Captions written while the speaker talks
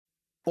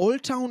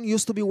Old Town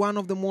used to be one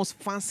of the most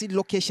fancied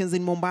locations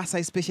in Mombasa,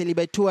 especially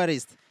by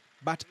tourists.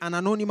 But an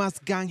anonymous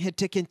gang had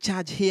taken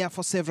charge here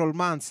for several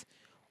months.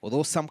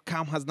 Although some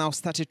calm has now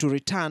started to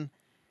return,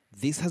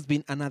 this has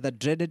been another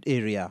dreaded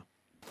area.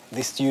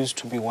 This used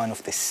to be one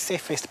of the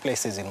safest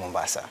places in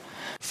Mombasa.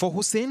 For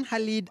Hussein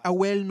Khalid, a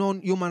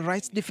well-known human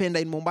rights defender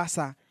in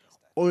Mombasa,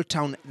 Old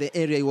Town, the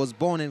area he was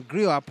born and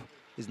grew up,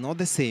 is not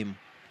the same.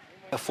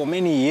 For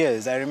many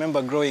years, I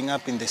remember growing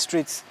up in the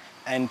streets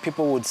and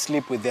people would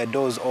sleep with their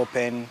doors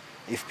open.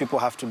 If people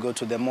have to go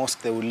to the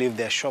mosque, they would leave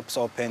their shops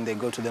open, they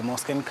go to the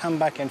mosque and come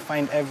back and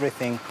find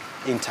everything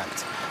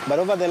intact. But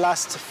over the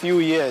last few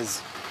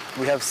years,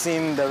 we have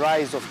seen the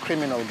rise of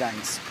criminal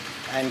gangs,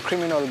 and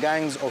criminal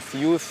gangs of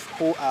youth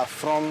who are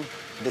from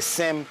the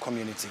same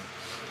community.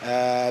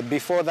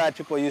 Before that,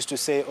 people used to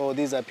say, oh,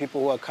 these are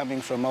people who are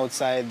coming from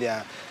outside, they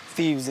are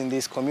thieves in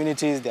these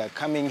communities, they are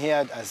coming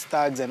here as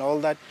thugs and all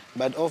that.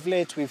 But of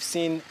late, we've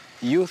seen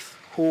youth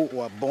who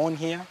were born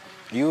here,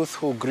 youth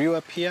who grew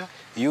up here,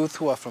 youth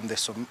who are from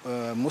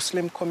the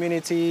Muslim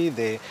community,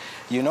 they,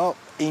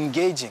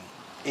 engaging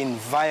in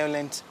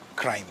violent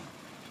crime.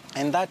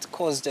 And that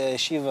caused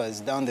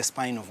shivers down the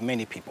spine of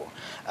many people.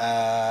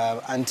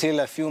 Until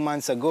a few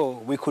months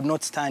ago, we could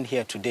not stand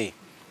here today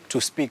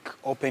to speak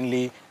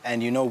openly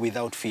and,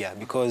 without fear,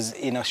 because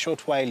in a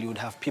short while you would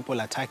have people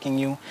attacking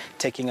you,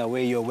 taking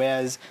away your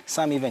wares,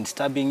 some even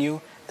stabbing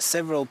you.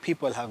 Several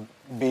people have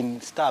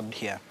been stabbed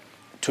here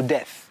to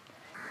death.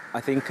 I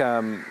think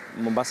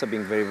Mombasa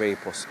being very, very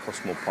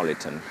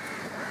cosmopolitan,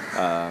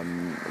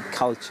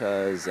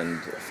 cultures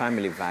and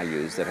family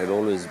values that had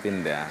always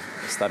been there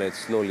started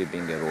slowly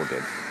being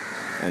eroded.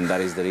 And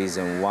that is the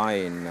reason why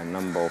in a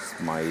number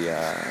of my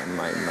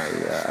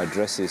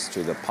addresses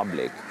to the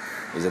public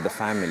is that the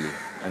family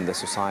and the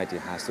society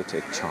has to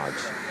take charge.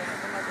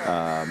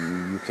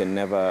 You can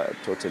never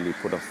totally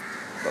put a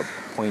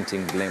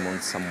pointing blame on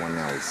someone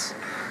else.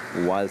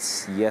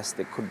 Whilst, yes,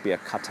 there could be a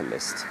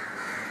catalyst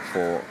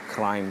for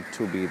crime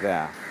to be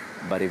there,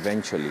 but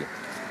eventually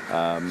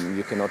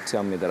you cannot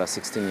tell me that a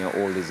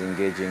 16-year-old is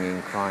engaging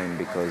in crime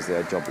because they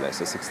are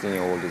jobless. A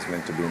 16-year-old is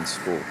meant to be in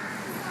school.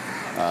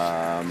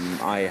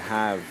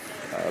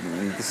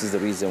 This is the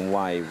reason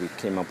why we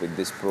came up with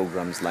these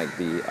programs like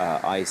the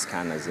eye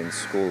scanners in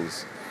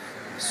schools,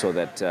 so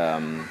that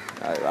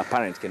a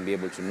parent can be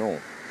able to know.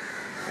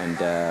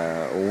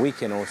 And we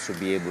can also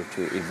be able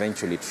to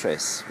eventually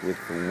trace with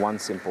one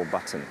simple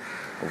button.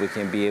 We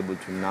can be able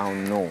to now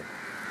know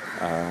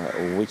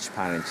which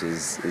parent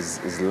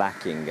is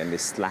lacking and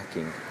is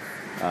slacking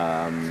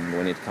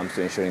when it comes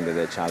to ensuring that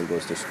their child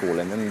goes to school.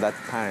 And then that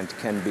parent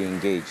can be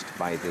engaged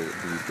by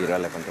the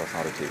relevant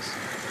authorities.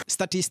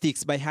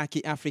 Statistics by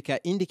Haki Africa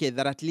indicate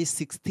that at least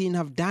 16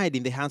 have died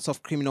in the hands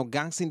of criminal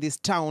gangs in this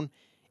town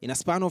in a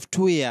span of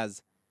 2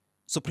 years.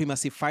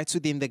 Supremacy fights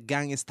within the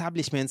gang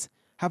establishments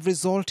have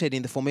resulted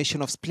in the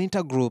formation of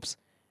splinter groups: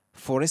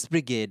 Forest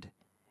Brigade,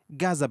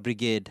 Gaza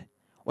Brigade,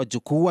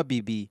 Wajukuu wa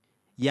Bibi,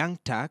 Young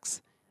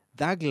Turks,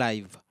 Thug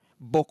Life,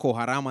 Boko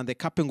Haram and the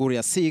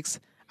Kapenguria 6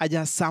 are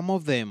just some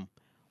of them.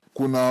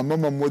 Kuna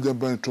mama mmoja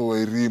ambaye anaitwa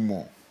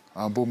Wairimo,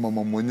 ambao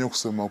mama mwenyewe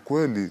kusema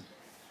kweli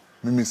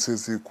mimi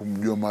siwezi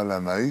kumjua mahali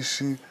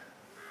anaishi.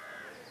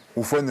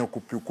 Ufanya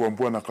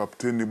kuambiwa na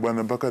kapteni,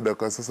 bwana mpaka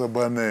dakika sasa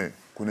bwana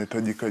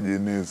kunahitajika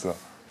jeneza.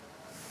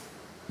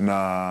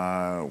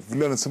 Na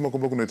vile anasema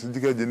kwamba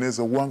kunahitajika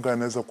jeneza, wanga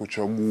anaweza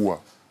kuchagua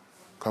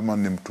kama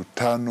ni mtu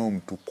 5,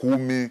 mtu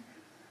 10.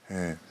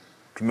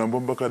 Tunaomba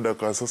mpaka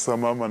dakika sasa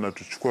mama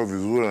anatuchukua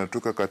vizuri,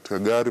 anatoka katika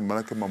gari,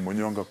 manake mama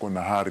mwenyewe anga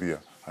kona haria,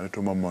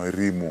 anaitwa mama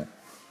Wairimo,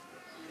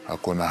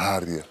 akona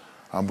haria,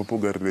 ambapo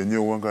gari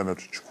lenyewe wanga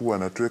anatuchukua,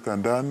 anatuweka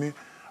ndani,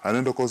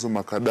 anaenda kwa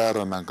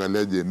Makadara,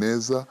 anaangalia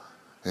jeneza.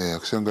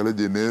 Akishaangalia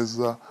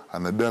jeneza,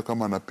 anadai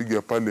kama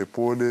anapiga pale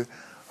pole,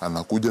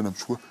 anakuja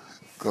anamchukua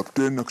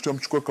kapteni,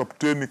 akishamchukua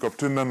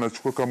kapteni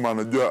anachukua kama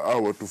anajua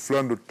watu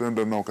fulani ndio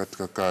tutaenda nao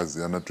katika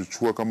kazi.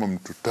 Anatuchukua kama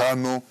mtu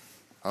 5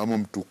 ama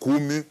mtu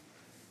 10.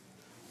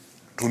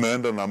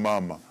 Tunaenda na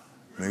mama.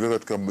 Naingia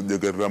katika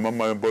gari la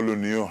mama ambalo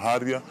ni hiyo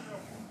haria.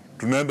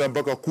 Tunaenda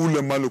mpaka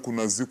kule mahali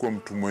kunazikwa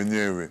mtu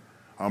mwenyewe,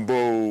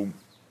 ambao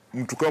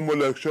mtu kama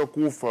yule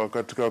akishakufa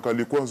katika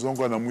kalikuwa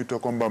zongo anamuita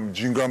kwamba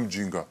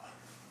mjinga.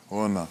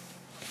 Ona.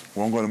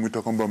 Wangu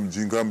anamuita kwamba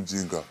mjinga.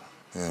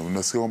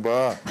 Unasikia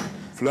kwamba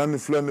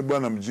fulani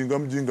bwana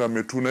mjinga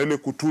ametuna. Ile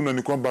kutuna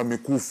ni kwamba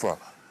amekufa.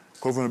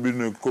 Kwa hivyo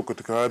inabidi niko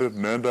katika haria,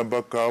 tunaenda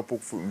mpaka hapo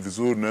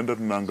vizuri, tunaenda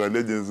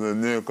tunaangalia jeneza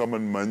yenyewe kama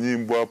ni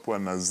manyimbo hapo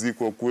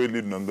anazikwa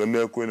kweli,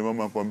 tunaangalia kweli.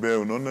 Mama akwambia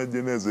unaona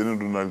jeneza hili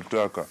ndo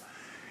nalitaka.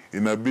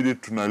 Inabidi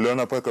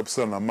tunaliona pale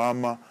kabisa na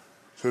mama.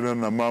 Shule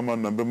na mama,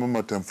 naambia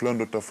mama time fulani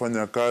ndo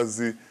tafanya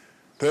kazi.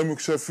 Time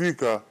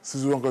ikishafika,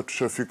 sisi wanga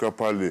tushafika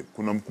pale.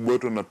 Kuna mkubwa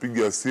wetu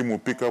anapiga simu,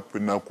 pick up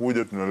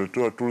inakuja,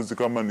 tunaletewa tools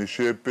kama ni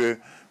shepe,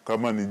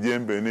 kama ni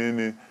jembe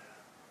nini.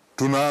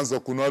 Tunaanza,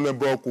 kuna wale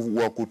ambao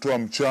wa kutoa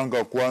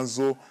mchanga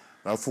kwanza,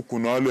 Alafu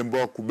kuna wale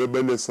ambao kubeba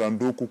ile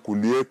sanduku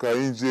kulieka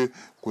nje,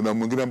 kuna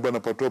mwingine ambaye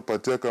anapatoa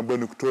pati yake ambayo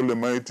ni kutoa ile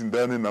maiti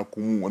ndani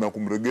na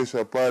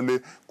kumregesha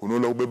pale, kuna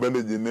wale kubeba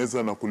ile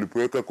jeneza na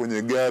kulipoweka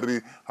kwenye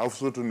gari, alafu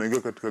sote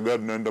tunaingia katika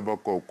gari naenda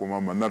mpaka kwa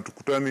mama. Na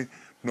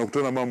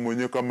tunakutana mama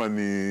mwenyewe kama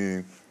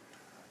ni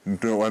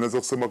wanaweza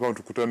kusema kama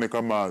tukutane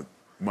kama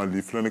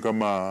mali fulani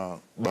kama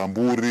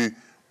Bamburi,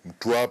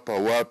 Mtwapa,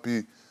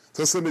 wapi.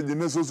 Sasa ile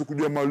jeneza huwezi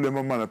kujua mahali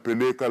mama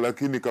anapeleka,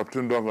 lakini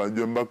kapteni ndo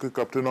anajua. Mpaka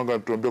kapteni wangu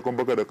anatuambia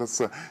kwamba dakika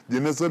sasa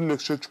jeneza lile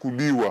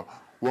kishachukuliwa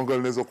wanga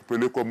linaweza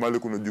kupelekwa mahali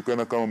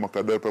kunajulikana kama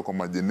Makadara pale kwa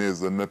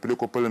majeneza.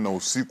 Ninapelekwa pale na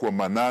usiku wa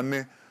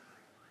 8,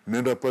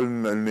 nenda pale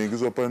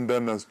ninaingizwa pale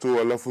ndani na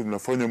store, alafu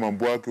ninafanya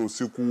mambo yake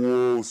usiku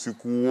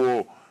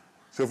huo.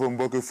 Shafa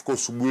mambo yake fika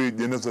asubuhi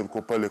jeneza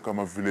liko pale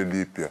kama vile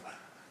lipya.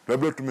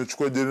 Labda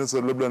tumechukua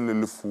jeneza labda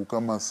nilifu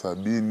kama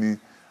 70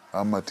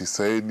 ama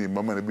 90,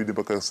 mama inabidi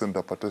mpaka sasa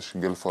nitapata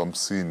shilingi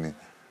 50,000.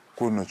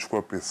 Kwa hiyo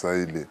nachukua pesa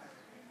ile.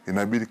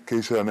 Inabidi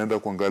kesha anaenda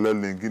kuangalia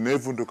lingine.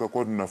 Hivyo ndio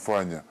kwa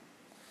tunafanya.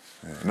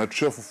 Na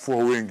tushafufua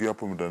wengi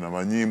hapo ndani ya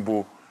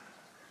Manyimbo.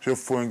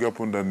 Tushafufua wengi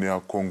hapo ndani ya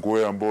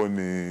Kongoea ambao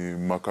ni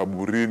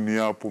makaburini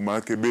hapo.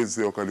 Maana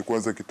bezi wakali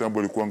kwanza kitambo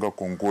ilikuwa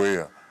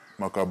Kongoea,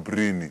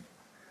 makaburini.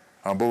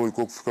 Ambao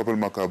walikuwa kufika pale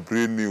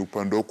makaburini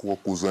upande huko kwa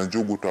kuuza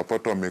njugu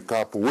utapata wamekaa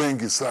hapo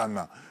wengi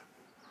sana.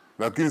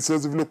 Lakini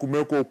sasa vile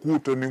kumewekwa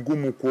ukuta ni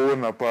ngumu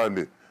kuona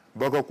pale.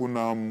 Mpaka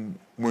kuna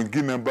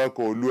mwingine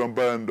ambako uliwa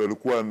ambaye ndo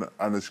alikuwa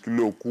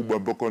anashikilia ukubwa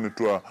ambako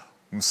anaitwa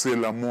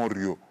Msela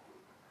Morio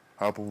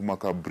hapo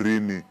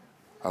makabrini,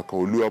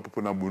 akauliwa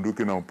hapo na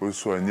bunduki na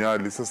polisi wa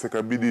Nyali. Sasa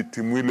ikabidi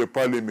timu ile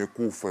pale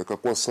imekufa,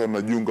 ikakuwa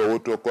sana junga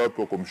wote wako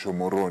hapo kwa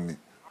Mshomoroni.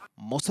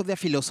 Most of their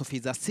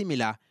philosophies are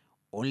similar,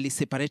 only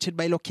separated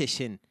by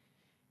location.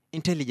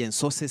 Intelligence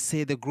sources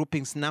say the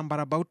groupings number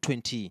about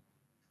 20.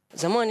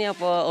 Zamani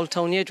hapa Old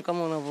Town yetu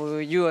kama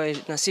unavyojua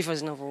na sifa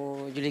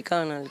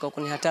zinavyojulikana ilikuwa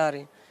kwenye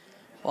hatari.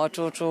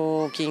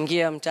 Watoto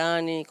kiingia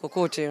mtaani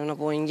kokote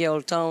unapoingia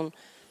Old Town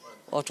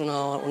watu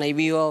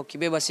unaibiwa,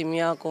 ukibeba simu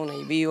yako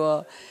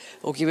unaibiwa,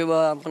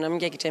 ukibeba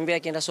mwanamke akitembea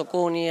akienda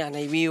sokoni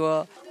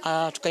anaibiwa.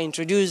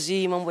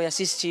 Tukaintroduce mambo ya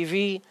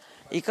CCTV,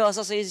 ikawa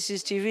sasa hizi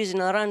CCTV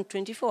zina run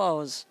 24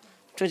 hours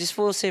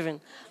 24/7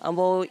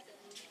 ambao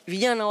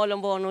vijana wale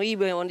ambao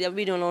wanaoiba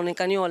wanabidi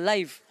wanaonekaniwa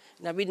live.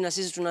 Inabidi na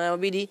sisi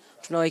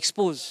tunawa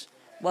expose.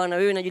 Bwana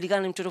wewe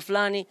unajulikana ni mtoto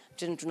fulani,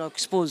 tuna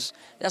expose.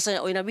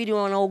 Sasa inabidi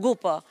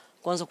wanaogopa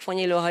kwanza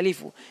kufanya ile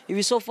uhalifu.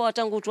 Hivi so far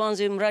tangu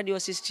tuanze mradi wa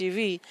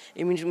CCTV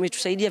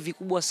imetusaidia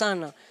vikubwa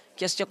sana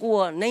kiasi cha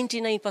kuwa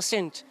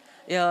 99%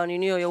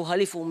 ya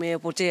uhalifu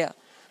umepotea.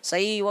 Sasa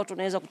hii watu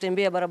wanaweza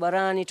kutembea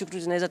barabarani, tuktuk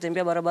zinaweza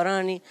tembea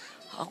barabarani.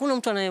 Hakuna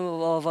mtu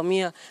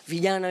anayewavamia.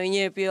 Vijana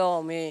wenyewe pia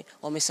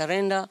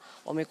wamesurrender,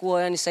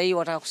 wamekuwa yani sasa hii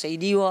wataka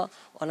kusaidiwa,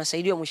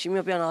 wanasaidiwa.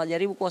 Mheshimiwa pia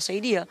anajaribu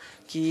kuwasaidia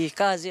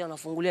kikazi,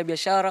 wanafungulia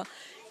biashara.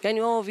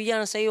 Yani wao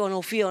vijana sasa hii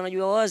wanahofia,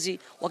 wanajua wazi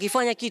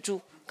wakifanya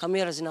kitu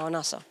kamera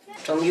zinawanasa.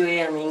 Tumjue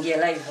yeye ameingia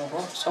live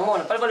hapo.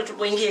 Umeona pale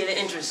tulipoingia ile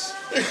entrance.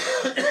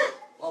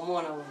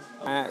 Wamuona.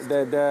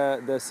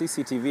 The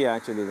CCTV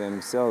actually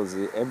themselves,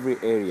 every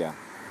area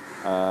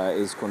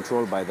is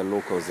controlled by the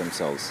locals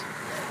themselves,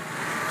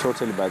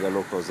 totally by the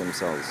locals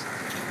themselves,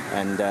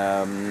 and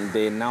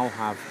they now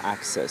have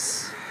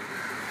access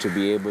to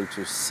be able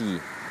to see.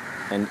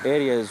 And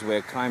areas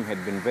where crime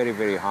had been very,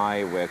 very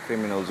high, where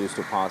criminals used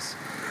to pass,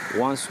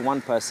 once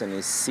one person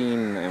is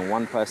seen and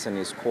one person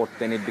is caught,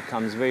 then it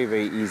becomes very,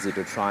 very easy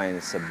to try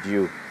and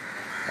subdue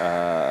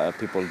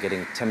people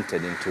getting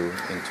tempted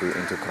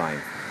into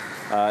crime.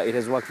 It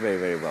has worked very,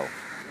 very well.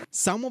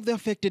 Some of the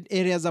affected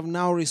areas have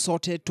now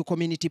resorted to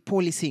community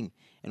policing,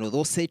 and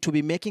although said to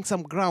be making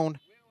some ground,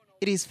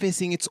 it is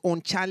facing its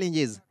own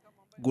challenges.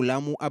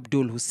 Gulamu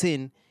Abdul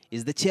Hussein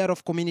is the chair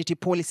of community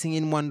policing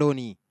in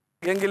Mwandoni.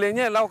 Genge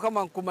lenyewe lao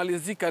kama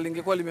kumalizika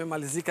lingekuwa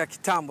limemalizika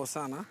kitambo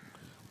sana,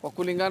 kwa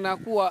kulingana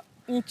kuwa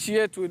nchi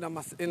yetu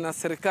ina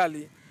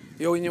serikali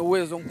yenye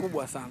uwezo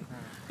mkubwa sana.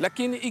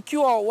 Lakini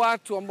ikiwa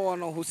watu ambao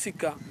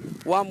wanahusika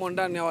wamo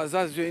ndani ya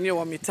wazazi wenyewe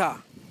wa mitaa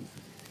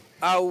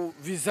au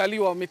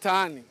vizaliwa wa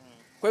mitaani,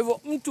 kwa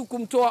hivyo mtu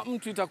kumtoa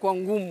mtu itakuwa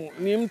ngumu,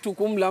 ni mtu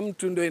kumla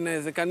mtu ndio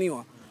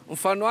inawezekaniwa.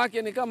 Mfano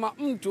wake ni kama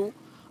mtu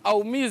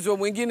aumizwe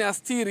mwingine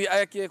astiri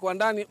ayakie kwa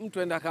ndani mtu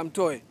aenda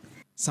akamtoe.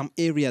 Some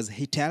areas,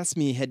 he tells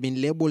me, had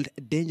been labeled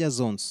danger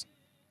zones.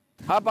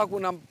 Hapa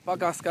kuna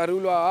mpaka askari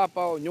ule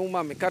hapa nyuma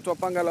amekatwa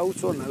panga la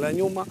uso na la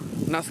nyuma,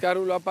 na askari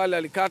ule pale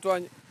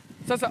alikatwa.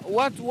 Sasa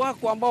watu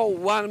wako ambao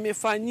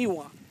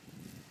wamefanyiwa,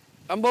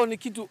 ambao ni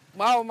kitu,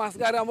 hao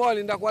askari ambao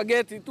walinda kwa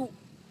geti tu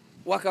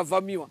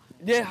wakavamiwa.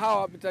 Je,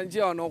 hawa wapita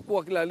njia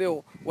wanaokuwa kila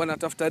leo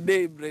wanatafuta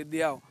day bread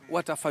yao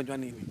watafanywa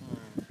nini?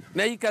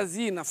 Na hii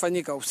kazi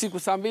inafanyika usiku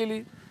saa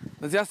 2,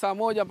 kuanzia saa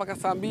 1 mpaka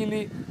saa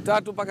 2,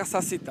 3 mpaka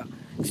saa 6.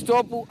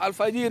 Stopu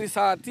alfajiri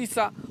saa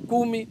 9,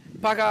 10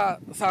 mpaka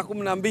saa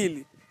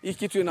 12. Hii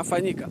kitu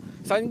inafanyika.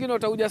 Saa nyingine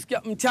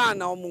utakujasikia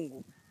mchana wa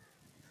Mungu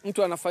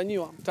mtu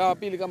anafanyiwa. Mtaa wa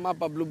pili kama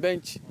hapa Blue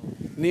Bench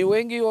ni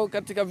wengi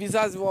katika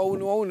vizazi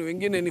wauni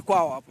wengine ni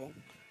kwao hapo.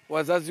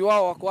 Wazazi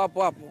wao wako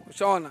hapo.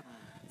 Ushaona?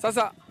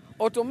 Sasa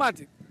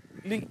automatic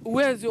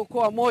uwezi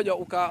okoa moja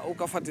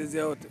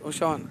ukafatizia yote,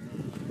 ushaona.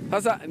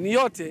 Sasa ni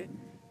yote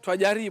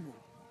twajaribu.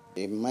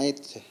 They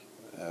might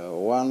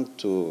want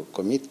to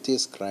commit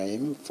this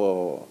crime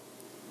for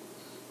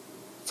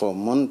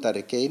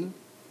monetary gain,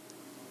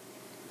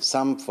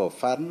 some for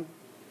fun,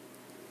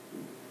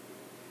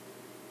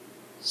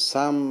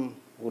 some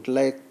would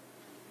like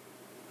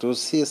to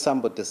see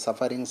somebody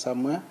suffering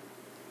somewhere.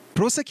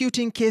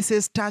 Prosecuting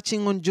cases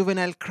touching on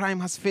juvenile crime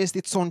has faced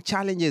its own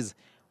challenges.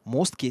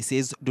 Most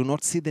cases do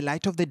not see the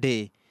light of the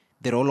day.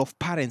 The role of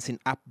parents in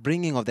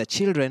upbringing of their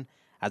children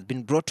has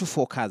been brought to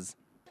focus.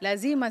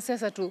 Lazima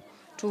sasa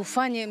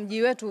tufanye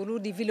mji wetu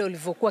urudi vile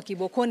ulivyokuwa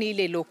Kibokoni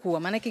ile ilokuwa.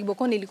 Maana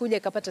Kibokoni ilikuja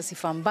ikapata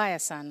sifa mbaya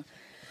sana.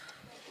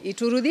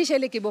 Iturudishe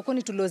ile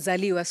Kibokoni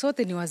tulozaliwa,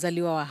 sote ni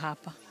wazaliwa wa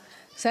hapa.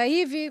 Sasa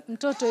hivi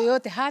mtoto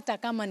yote hata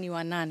kama ni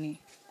wanani,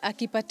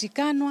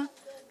 akipatikanwa,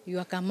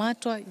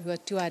 yuakamatwa,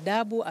 yuatiwa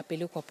adabu,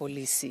 apelekwa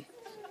polisi.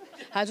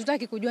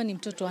 Hatutaki kujua ni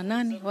mtoto wa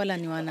nani wala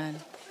ni wa nani.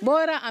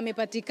 Bora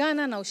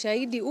amepatikana na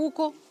ushahidi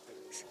uko,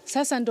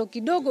 sasa ndo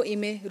kidogo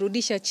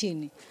imerudisha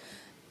chini.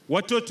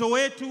 Watoto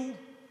wetu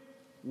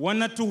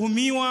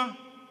wanatuhumiwa,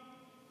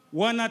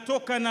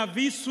 wanatoka na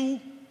visu,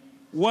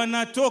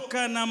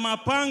 wanatoka na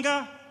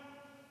mapanga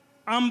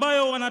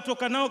ambayo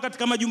wanatoka nao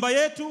katika majumba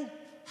yetu,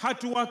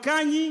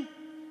 hatuwakanyi,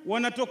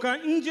 wanatoka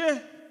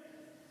nje,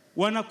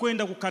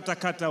 wanakwenda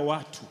kukatakata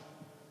watu.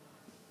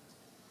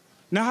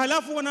 Na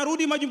halafu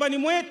wanarudi majumbani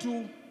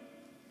mwetu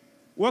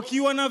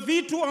wakiwa na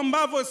vitu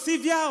ambavyo si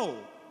vyao,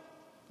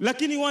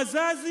 lakini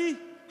wazazi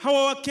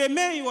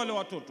hawawakemei wale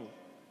watoto.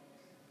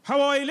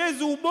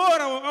 Hawaelezi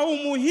ubora au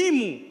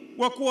muhimu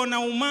wa kuwa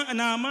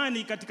na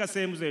amani katika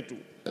sehemu zetu.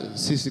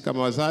 Sisi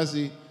kama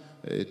wazazi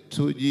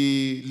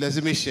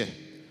tujilazimishe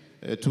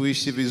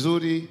tuishi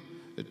vizuri,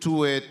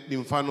 tuwe ni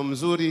mfano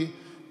mzuri,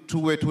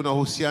 tuwe tuna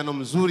uhusiano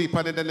mzuri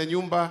pale ndani ya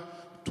nyumba,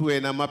 tuwe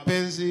na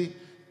mapenzi,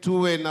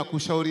 tuwe na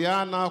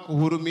kushauriana,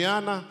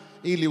 kuhurumiana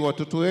ili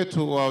watoto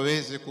wetu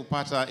waweze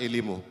kupata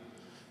elimu.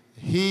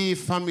 Hii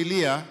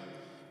familia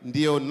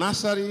ndio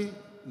nursery,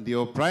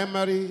 ndio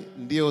primary,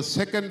 ndio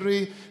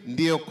secondary,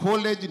 ndio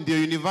college, ndio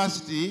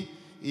university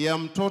ya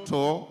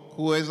mtoto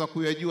kuweza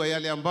kuyajua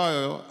yale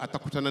ambayo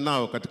atakutana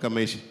nao katika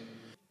maisha.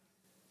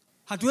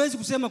 Hatuwezi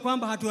kusema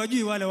kwamba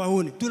hatuwajui wale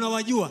wahuni.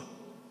 Tunawajua.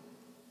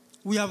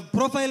 We have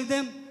profiled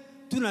them,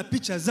 tuna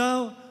picha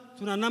zao,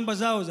 tuna namba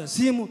zao za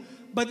simu,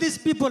 but these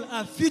people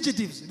are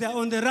fugitives, they are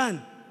on the run.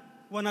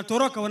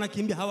 Wanatoroka,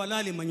 wanakimbia,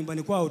 hawalali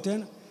manyumbani kwao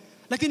tena.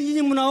 Lakini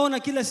nyinyi mnaona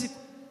kila siku.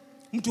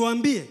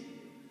 Mtuambie.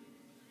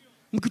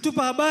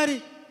 Mkitupa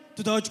habari,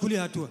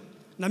 tutawachukulia hatua.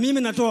 Na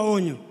mimi natoa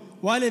onyo,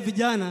 wale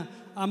vijana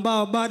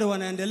ambao bado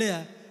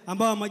wanaendelea,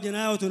 ambao majina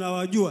yao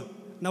tunawajua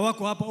na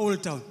wako hapa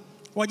Old Town,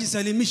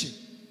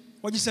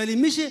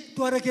 wajisalimishe,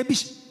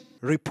 tuwarekebishe.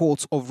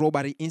 Reports of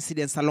robbery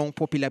incidents along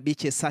popular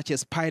beaches such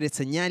as Pirates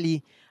and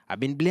Nyali have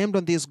been blamed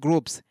on these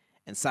groups,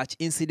 and such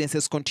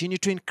incidences continue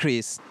to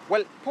increase.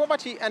 Well,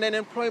 poverty and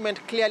unemployment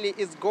clearly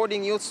is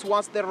goading youths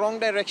towards the wrong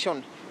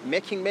direction,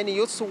 making many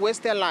youths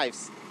waste their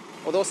lives.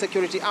 Although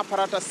security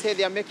apparatus say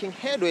they are making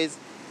headways,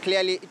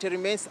 clearly it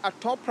remains a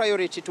top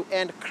priority to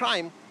end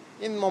crime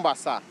in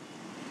Mombasa.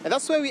 And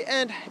that's where we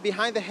end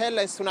Behind the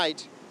Headlines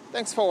tonight.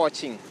 Thanks for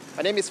watching.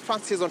 My name is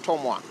Francis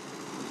Ontomwa.